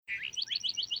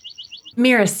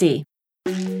Miracy.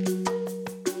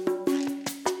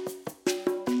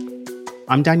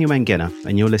 I'm Daniel Mangena,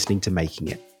 and you're listening to Making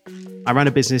It. I run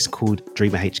a business called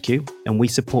Dreamer HQ, and we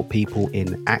support people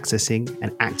in accessing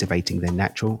and activating their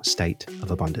natural state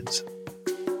of abundance.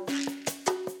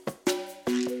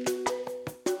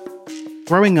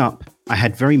 Growing up, I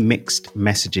had very mixed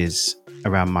messages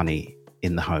around money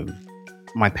in the home.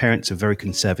 My parents are very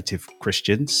conservative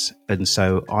Christians, and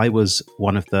so I was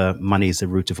one of the money is the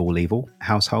root of all evil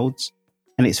households.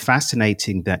 And it's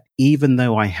fascinating that even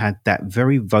though I had that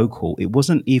very vocal, it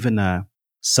wasn't even a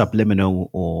subliminal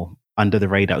or under the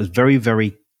radar. It was very,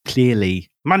 very clearly,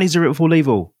 money's the root of all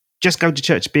evil. Just go to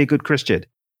church, be a good Christian.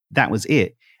 That was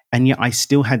it. And yet I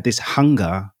still had this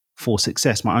hunger for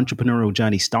success. My entrepreneurial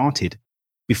journey started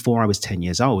before I was 10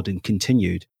 years old and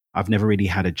continued. I've never really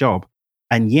had a job.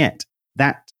 And yet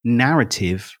that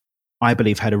narrative, I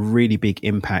believe, had a really big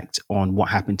impact on what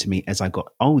happened to me as I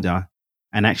got older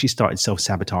and actually started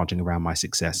self-sabotaging around my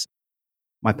success.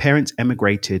 My parents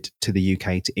emigrated to the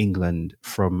UK to England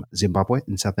from Zimbabwe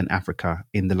in Southern Africa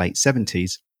in the late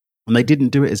 70s. And they didn't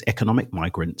do it as economic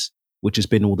migrants, which has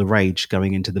been all the rage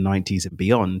going into the 90s and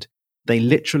beyond. They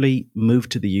literally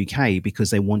moved to the UK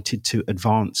because they wanted to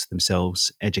advance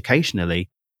themselves educationally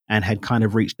and had kind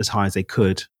of reached as high as they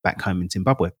could back home in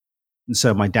Zimbabwe. And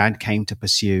so my dad came to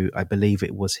pursue, I believe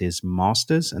it was his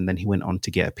master's, and then he went on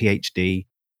to get a PhD,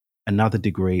 another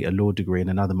degree, a law degree, and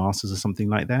another master's or something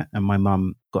like that. And my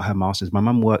mum got her master's. My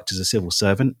mum worked as a civil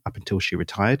servant up until she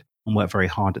retired and worked very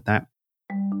hard at that.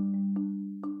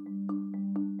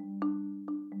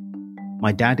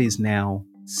 My dad is now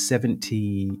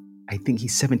 70, I think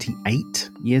he's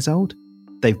 78 years old.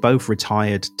 They've both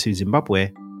retired to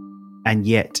Zimbabwe, and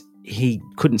yet he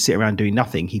couldn't sit around doing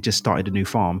nothing. He just started a new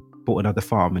farm, bought another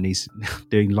farm, and he's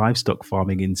doing livestock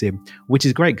farming in Zim, which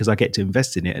is great because I get to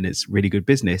invest in it and it's really good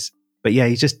business. But yeah,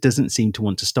 he just doesn't seem to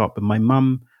want to stop. And my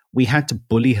mum, we had to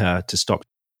bully her to stop.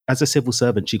 As a civil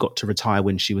servant, she got to retire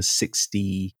when she was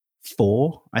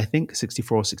 64, I think,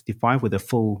 64 or 65, with a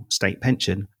full state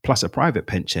pension plus a private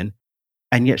pension.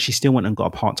 And yet she still went and got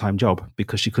a part-time job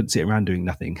because she couldn't sit around doing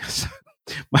nothing. So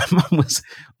my mum was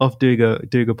off doing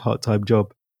a part-time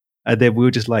job. And then we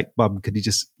were just like, Mum, could you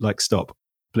just stop?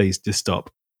 Please just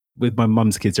stop. With my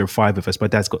mum's kids, there are 5 of us. My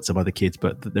dad's got some other kids,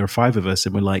 but there are 5 of us.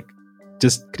 And we're like,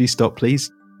 just, could you stop,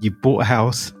 please? You bought a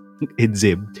house in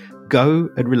Zim. Go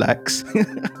and relax.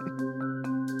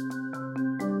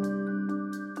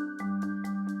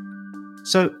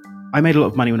 So I made a lot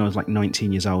of money when I was like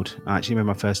 19 years old. I actually made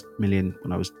my first million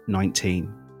when I was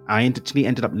 19. I actually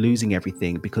ended up losing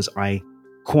everything because I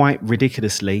quite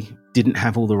ridiculously didn't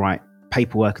have all the right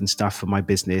paperwork and stuff for my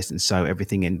business. And so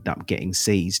everything ended up getting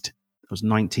seized. I was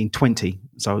 19, 20.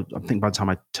 So I think by the time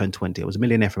I turned 20, I was a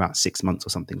millionaire for about 6 months or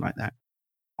something like that.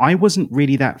 I wasn't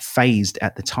really that phased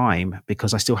at the time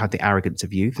because I still had the arrogance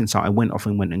of youth. And so I went off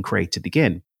and created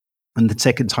again. And the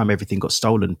second time everything got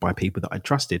stolen by people that I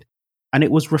trusted. And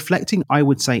it was reflecting, I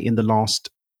would say, in the last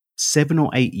 7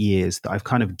 or 8 years that I've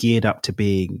kind of geared up to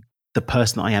being the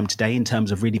person that I am today in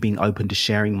terms of really being open to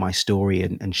sharing my story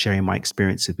and sharing my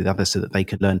experiences with others so that they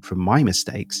can learn from my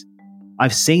mistakes.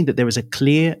 I've seen that there is a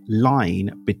clear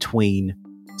line between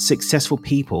successful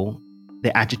people,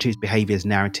 their attitudes, behaviors,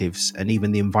 narratives, and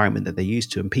even the environment that they're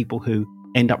used to, and people who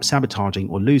end up sabotaging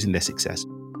or losing their success.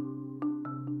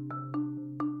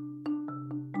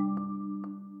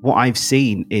 What I've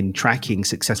seen in tracking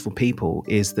successful people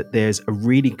is that there's a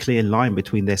really clear line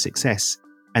between their success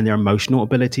and their emotional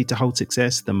ability to hold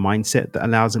success, the mindset that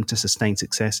allows them to sustain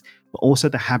success, but also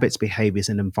the habits, behaviors,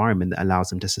 and environment that allows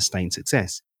them to sustain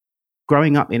success.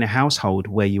 Growing up in a household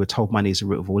where you were told money is the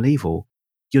root of all evil,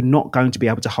 you're not going to be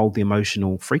able to hold the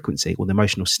emotional frequency or the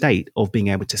emotional state of being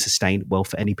able to sustain wealth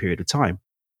for any period of time.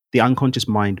 The unconscious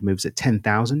mind moves at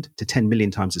 10,000 to 10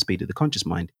 million times the speed of the conscious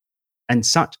mind. And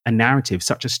such a narrative,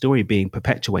 such a story being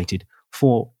perpetuated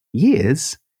for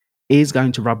years is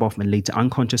going to rub off and lead to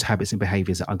unconscious habits and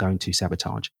behaviors that are going to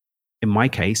sabotage. In my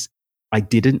case, I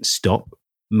didn't stop,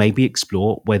 maybe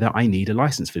explore whether I need a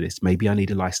license for this. Maybe I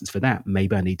need a license for that.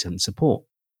 Maybe I need some support.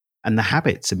 And the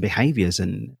habits and behaviors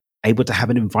and able to have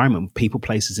an environment with people,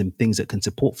 places, and things that can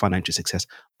support financial success,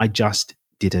 I just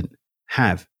didn't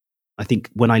have. I think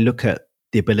when I look at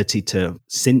the ability to,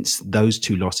 since those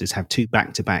 2 losses, have 2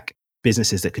 back-to-back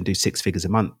businesses that can do 6 figures a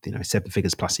month, 7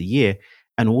 figures plus a year,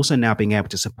 and also now being able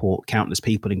to support countless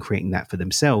people in creating that for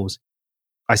themselves,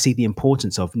 I see the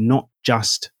importance of not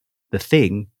just the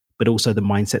thing, but also the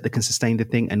mindset that can sustain the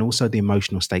thing and also the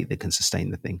emotional state that can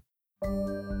sustain the thing.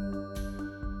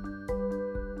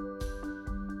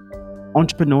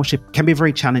 Entrepreneurship can be a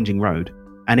very challenging road.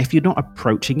 And if you're not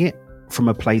approaching it from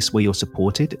a place where you're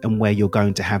supported and where you're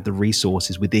going to have the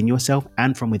resources within yourself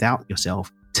and from without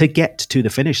yourself to get to the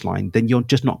finish line, then you're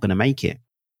just not going to make it.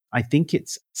 I think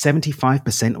it's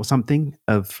 75% or something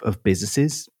of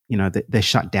businesses, they're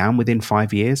shut down within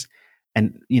 5 years.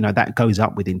 And, that goes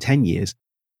up within 10 years.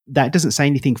 That doesn't say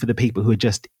anything for the people who are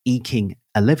just eking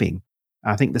a living.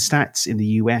 I think the stats in the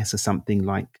US are something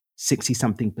like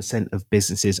 60-something% of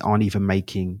businesses aren't even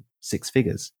making six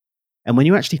figures. And when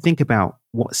you actually think about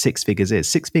what six figures is,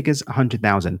 six figures,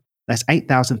 100,000, that's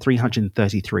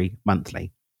 8,333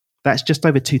 monthly. That's just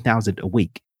over 2,000 a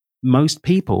week. Most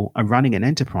people are running an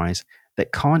enterprise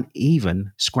that can't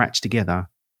even scratch together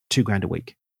 $2,000 a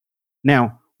week.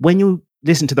 Now, when you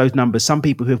listen to those numbers, some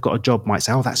people who have got a job might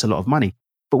say, oh, that's a lot of money.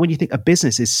 But when you think a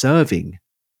business is serving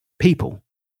people,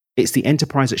 it's the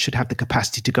enterprise that should have the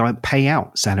capacity to go and pay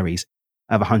out salaries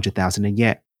of 100,000. And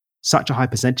yet such a high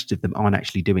percentage of them aren't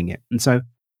actually doing it. And so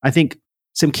I think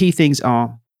some key things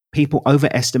are people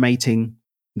overestimating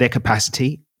their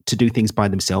capacity to do things by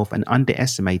themselves and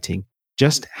underestimating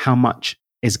just how much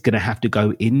is going to have to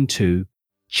go into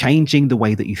changing the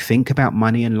way that you think about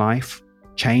money and life,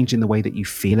 changing the way that you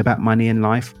feel about money and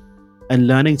life, and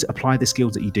learning to apply the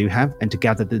skills that you do have and to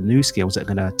gather the new skills that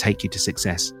are going to take you to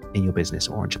success in your business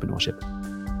or entrepreneurship.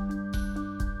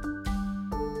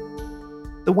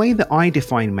 The way that I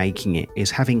define making it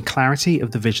is having clarity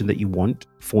of the vision that you want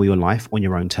for your life on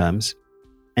your own terms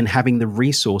and having the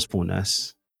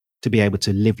resourcefulness to be able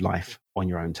to live life on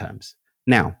your own terms.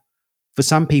 Now, for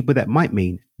some people, that might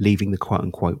mean leaving the quote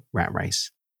unquote rat race.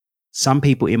 Some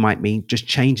people, it might mean just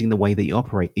changing the way that you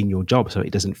operate in your job so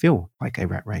it doesn't feel like a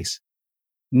rat race.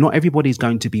 Not everybody is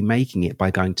going to be making it by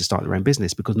going to start their own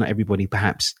business because not everybody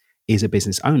perhaps is a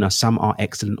business owner. Some are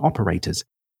excellent operators,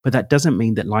 but that doesn't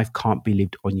mean that life can't be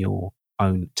lived on your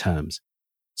own terms.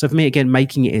 So for me, again,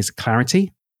 making it is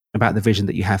clarity about the vision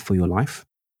that you have for your life,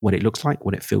 what it looks like,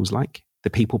 what it feels like, the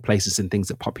people, places, and things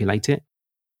that populate it,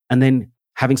 and then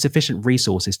having sufficient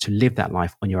resources to live that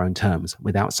life on your own terms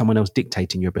without someone else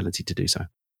dictating your ability to do so.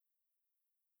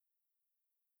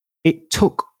 It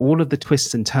took all of the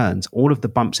twists and turns, all of the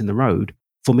bumps in the road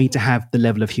for me to have the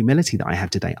level of humility that I have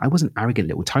today. I was an arrogant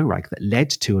little toe rag that led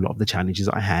to a lot of the challenges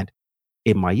I had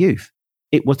in my youth.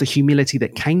 It was the humility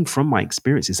that came from my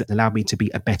experiences that allowed me to be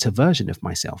a better version of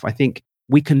myself. I think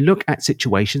we can look at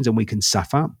situations and we can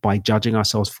suffer by judging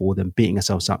ourselves for them, beating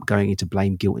ourselves up, going into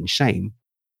blame, guilt, and shame.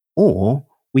 Or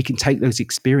we can take those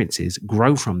experiences,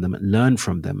 grow from them, learn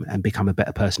from them, and become a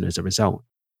better person as a result.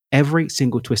 Every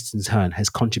single twist and turn has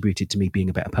contributed to me being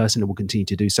a better person and will continue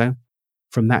to do so.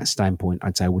 From that standpoint,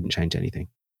 I'd say I wouldn't change anything.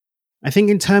 I think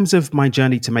in terms of my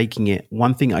journey to making it,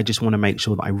 one thing I just want to make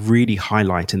sure that I really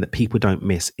highlight and that people don't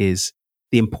miss is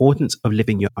the importance of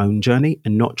living your own journey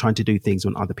and not trying to do things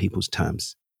on other people's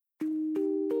terms.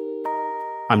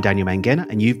 I'm Daniel Mangena,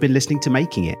 and you've been listening to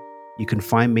Making It. You can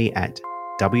find me at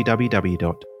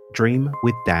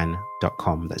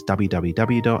www.dreamwithdan.com. That's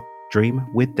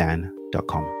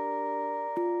www.dreamwithdan.com.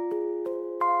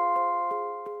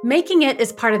 Making It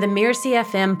is part of the Mirasee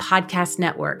FM podcast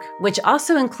network, which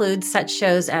also includes such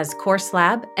shows as Course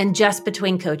Lab and Just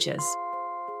Between Coaches.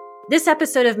 This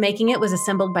episode of Making It was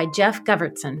assembled by Jeff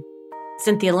Govertson.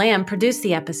 Cynthia Lamb produced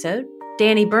the episode.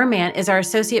 Danny Berman is our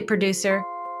associate producer.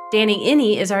 Danny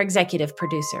Inney is our executive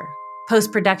producer.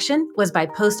 Post-production was by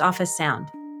Post Office Sound.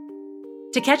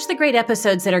 To catch the great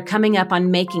episodes that are coming up on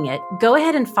Making It, go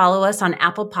ahead and follow us on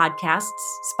Apple Podcasts,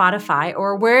 Spotify,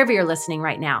 or wherever you're listening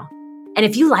right now. And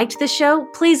if you liked the show,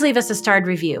 please leave us a starred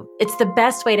review. It's the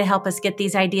best way to help us get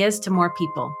these ideas to more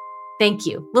people. Thank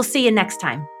you. We'll see you next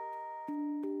time.